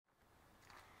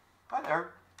Hi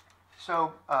there.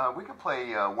 So we can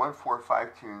play 1, 4,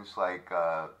 5 tunes like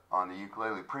on the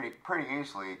ukulele pretty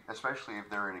easily, especially if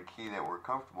they're in a key that we're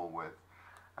comfortable with.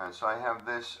 And so I have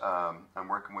this. I'm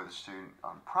working with a student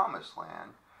on Promised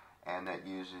Land, and that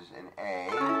uses an A,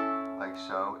 like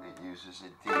so. It uses a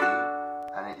D,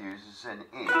 and it uses an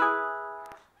E.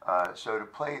 So to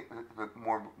play the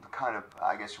more kind of,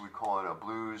 I guess we call it a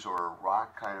blues or a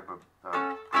rock kind of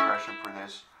a progression for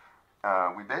this.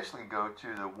 We basically go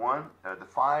to the 1, the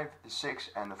 5, the 6,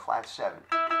 and the flat 7.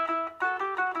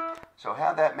 So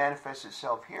how that manifests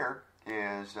itself here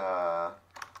is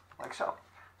like so.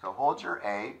 So hold your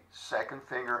A, second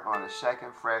finger on the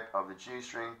 2nd fret of the G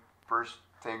string, first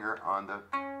finger on the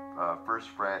 1st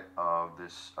fret of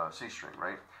this C string,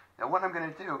 right? Now what I'm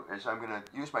going to do is I'm going to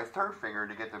use my 3rd finger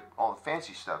to get all the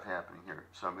fancy stuff happening here.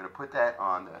 So I'm going to put that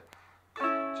on the,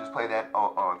 just play that,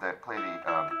 play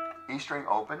the E string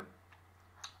open.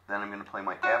 Then I'm going to play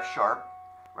my F sharp,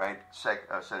 right? Set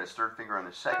its 3rd finger on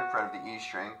the 2nd fret of the E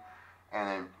string, and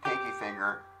then pinky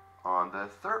finger on the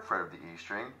 3rd fret of the E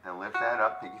string. Then lift that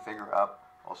up, pinky finger up,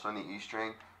 also on the E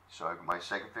string. So I, my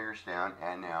 2nd finger's down,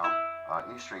 and now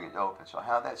E string is open. So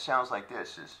how that sounds like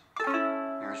this is,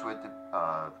 here's with the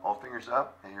all fingers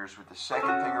up, and here's with the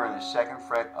 2nd finger on the 2nd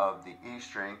fret of the E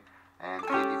string, and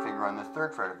pinky finger on the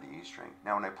 3rd fret of the E string.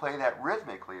 Now when I play that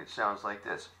rhythmically, it sounds like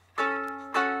this.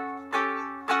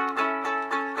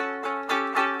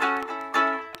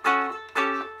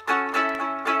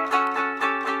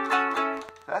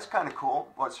 That's kind of cool.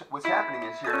 What's happening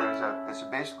is here is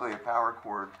basically a power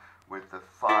chord with the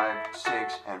 5,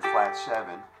 6, and flat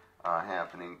 7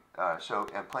 happening. So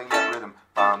I'm playing that rhythm.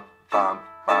 Bum bum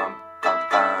bum bum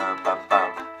bum bum bum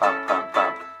bum bum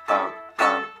bum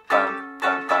bum bum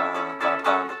bum bum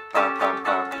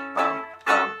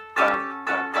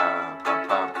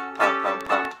bum bum bum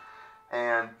bum.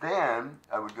 And then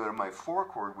I would go to my 4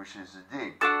 chord, which is a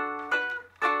D.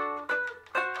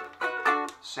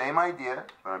 Same idea,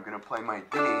 but I'm going to play my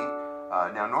D.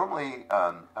 Now normally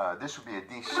this would be a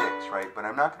D6, right? But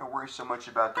I'm not going to worry so much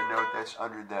about the note that's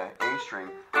under the A string.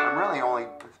 I'm really only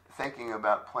thinking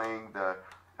about playing the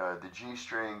G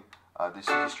string, the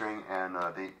C string, and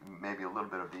maybe a little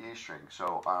bit of the E string.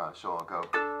 So I'll go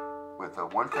with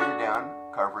 1 finger down,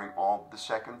 covering all the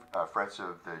 2nd frets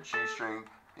of the G string,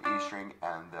 the E string,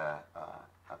 and the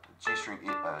G string,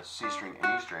 C string,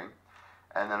 and E string.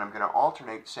 And then I'm going to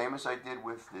alternate, same as I did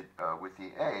with the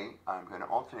A, I'm going to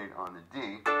alternate on the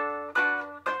D.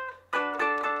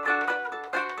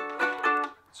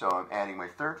 So I'm adding my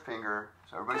 3rd finger,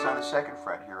 so everybody's on the 2nd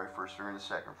fret here, right? 1st finger on the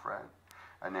 2nd fret.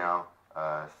 And now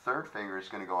 3rd finger is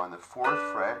going to go on the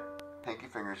 4th fret, pinky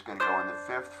finger is going to go on the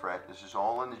 5th fret. This is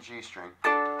all on the G string.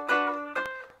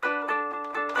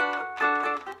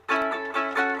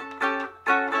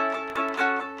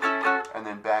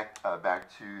 Back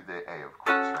to the A, of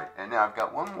course, right? And now I've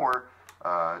got one more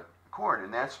chord,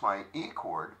 and that's my E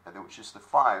chord, which is the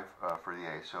 5 for the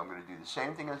A. So I'm going to do the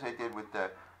same thing as I did with the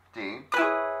D.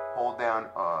 Hold down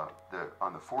on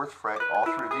the 4th fret all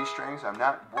through these strings. I'm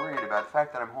not worried about the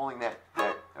fact that I'm holding that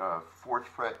 4th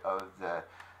fret of the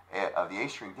A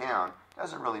string down.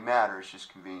 Doesn't really matter. It's just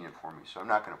convenient for me. So I'm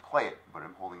not going to play it, but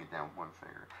I'm holding it down with 1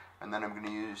 finger. And then I'm going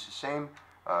to use the same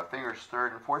fingers,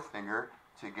 3rd and 4th finger,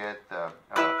 to get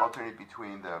alternate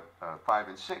between the 5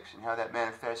 and 6, and how that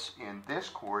manifests in this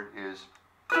chord is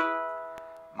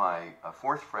my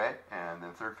 4th fret, and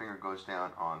then 3rd finger goes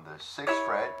down on the 6th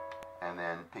fret, and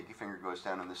then pinky finger goes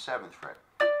down on the 7th fret.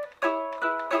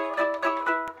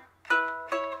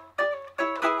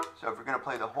 So if we're going to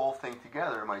play the whole thing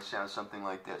together, it might sound something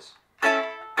like this.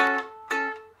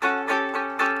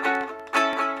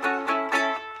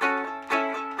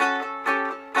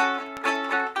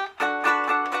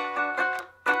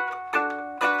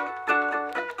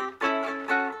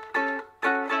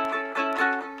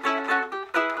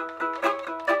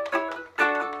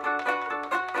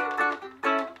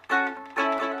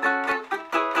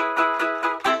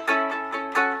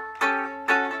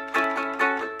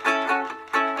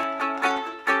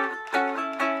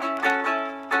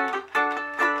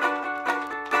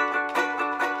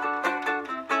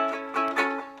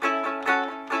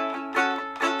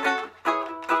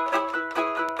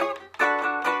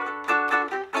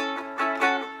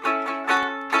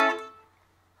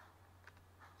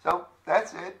 So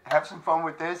that's it. Have some fun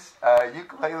with this.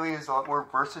 Ukulele is a lot more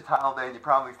versatile than you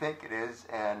probably think it is.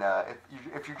 And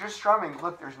if you're just strumming,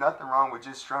 look, there's nothing wrong with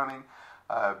just strumming.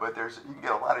 But you can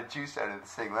get a lot of juice out of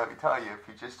this thing, let me tell you, if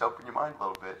you just open your mind a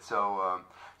little bit. So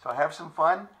have some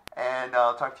fun, and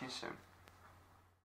I'll talk to you soon.